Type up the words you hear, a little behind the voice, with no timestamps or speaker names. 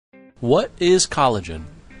What is collagen,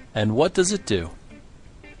 and what does it do?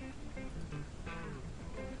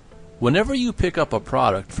 Whenever you pick up a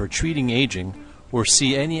product for treating aging or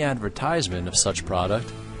see any advertisement of such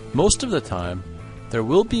product, most of the time there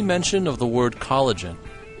will be mention of the word collagen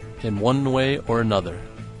in one way or another.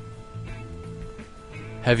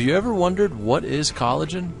 Have you ever wondered what is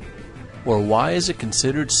collagen, or why is it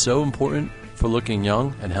considered so important for looking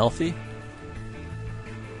young and healthy?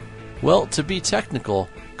 Well, to be technical,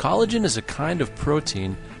 collagen is a kind of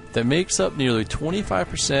protein that makes up nearly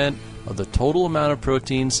 25% of the total amount of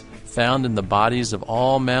proteins found in the bodies of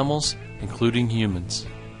all mammals, including humans.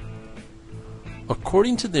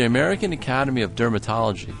 According to the American Academy of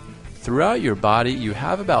Dermatology, throughout your body you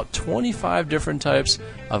have about 25 different types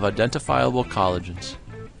of identifiable collagens.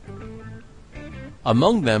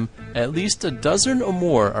 Among them, at least a dozen or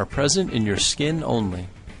more are present in your skin only.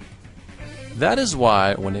 That is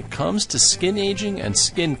why, when it comes to skin aging and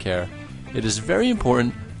skin care, it is very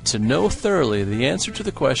important to know thoroughly the answer to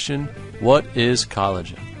the question, what is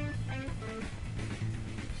collagen?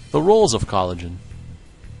 The roles of collagen.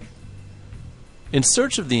 In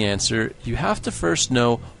search of the answer, you have to first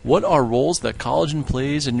know what are roles that collagen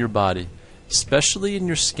plays in your body, especially in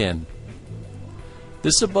your skin.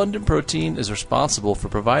 This abundant protein is responsible for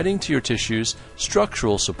providing to your tissues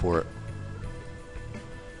structural support.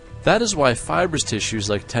 That is why fibrous tissues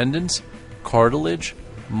like tendons, cartilage,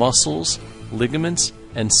 muscles, ligaments,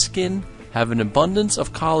 and skin have an abundance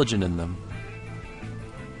of collagen in them.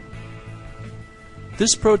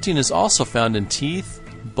 This protein is also found in teeth,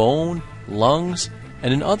 bone, lungs,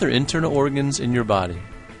 and in other internal organs in your body.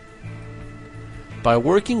 By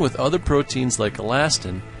working with other proteins like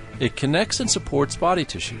elastin, it connects and supports body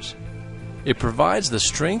tissues. It provides the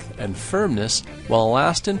strength and firmness, while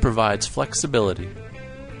elastin provides flexibility.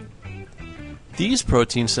 These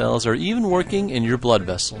protein cells are even working in your blood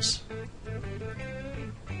vessels.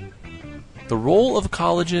 The role of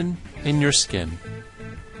collagen in your skin.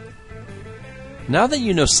 Now that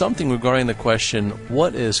you know something regarding the question,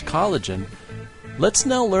 what is collagen, let's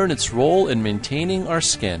now learn its role in maintaining our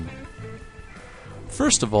skin.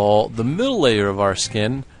 First of all, the middle layer of our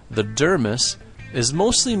skin, the dermis, is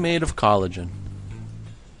mostly made of collagen.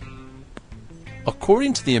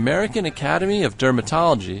 According to the American Academy of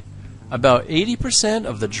Dermatology, about 80%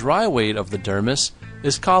 of the dry weight of the dermis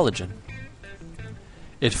is collagen.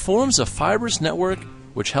 It forms a fibrous network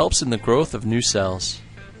which helps in the growth of new cells.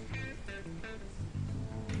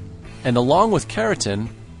 And along with keratin,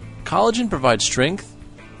 collagen provides strength,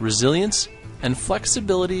 resilience, and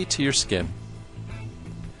flexibility to your skin.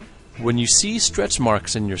 When you see stretch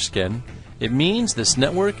marks in your skin, it means this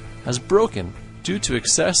network has broken due to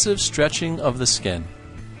excessive stretching of the skin.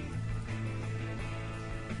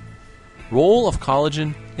 Role of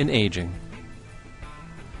collagen in aging.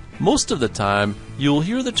 Most of the time, you will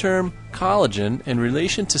hear the term collagen in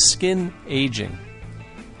relation to skin aging.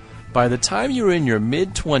 By the time you are in your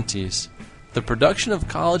mid-20s, the production of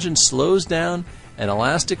collagen slows down and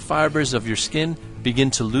elastic fibers of your skin begin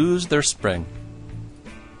to lose their spring.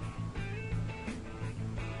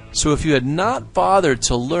 So if you had not bothered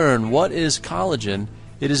to learn what is collagen,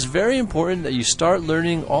 it is very important that you start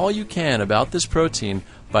learning all you can about this protein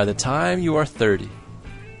by the time you are 30.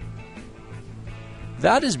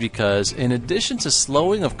 That is because, in addition to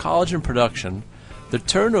slowing of collagen production, the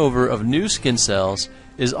turnover of new skin cells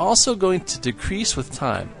is also going to decrease with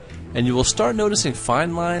time, and you will start noticing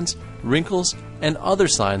fine lines, wrinkles, and other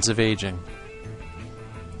signs of aging.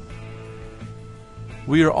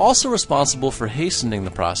 We are also responsible for hastening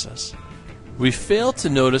the process. We fail to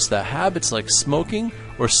notice that habits like smoking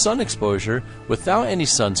or sun exposure without any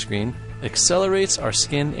sunscreen accelerates our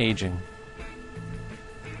skin aging.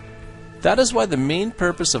 That is why the main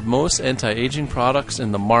purpose of most anti-aging products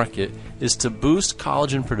in the market is to boost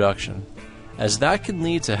collagen production, as that can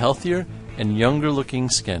lead to healthier and younger looking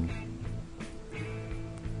skin.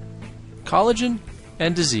 Collagen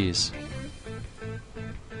and disease.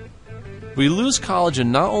 We lose collagen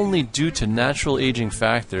not only due to natural aging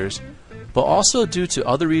factors, but also due to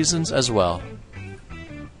other reasons as well.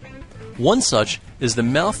 One such is the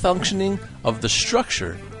malfunctioning of the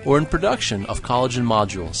structure or in production of collagen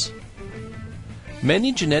modules.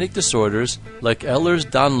 Many genetic disorders like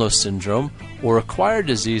Ehlers-Danlos syndrome or acquired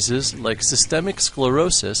diseases like systemic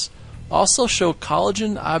sclerosis also show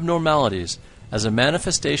collagen abnormalities as a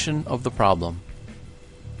manifestation of the problem.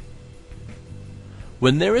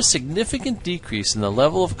 When there is significant decrease in the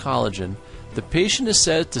level of collagen, the patient is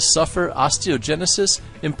said to suffer osteogenesis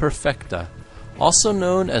imperfecta, also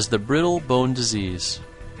known as the brittle bone disease.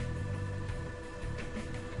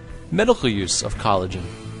 Medical use of collagen.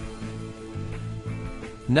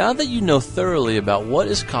 Now that you know thoroughly about what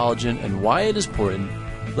is collagen and why it is important,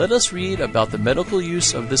 let us read about the medical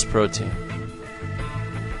use of this protein.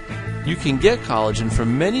 You can get collagen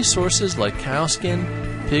from many sources like cow skin,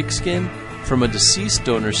 pig skin, from a deceased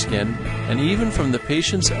donor's skin, and even from the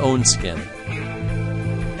patient's own skin.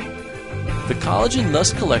 The collagen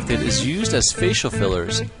thus collected is used as facial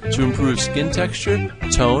fillers to improve skin texture,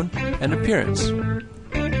 tone, and appearance.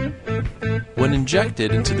 When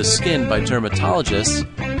injected into the skin by dermatologists,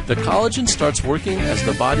 the collagen starts working as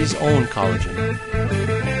the body's own collagen.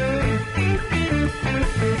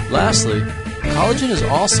 Lastly, collagen is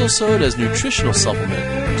also sold as nutritional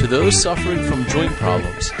supplement to those suffering from joint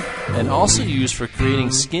problems, and also used for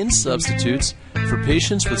creating skin substitutes for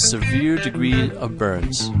patients with severe degree of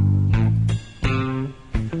burns.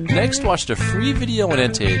 Next, watch the free video on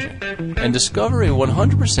anti-aging and discover a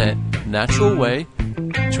 100% natural way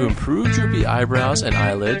to improve droopy eyebrows and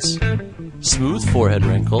eyelids, smooth forehead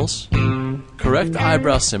wrinkles, correct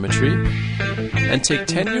eyebrow symmetry, and take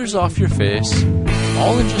 10 years off your face,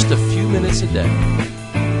 all in just a few minutes a day.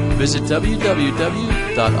 Visit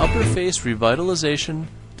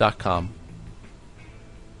www.upperfacerevitalization.com.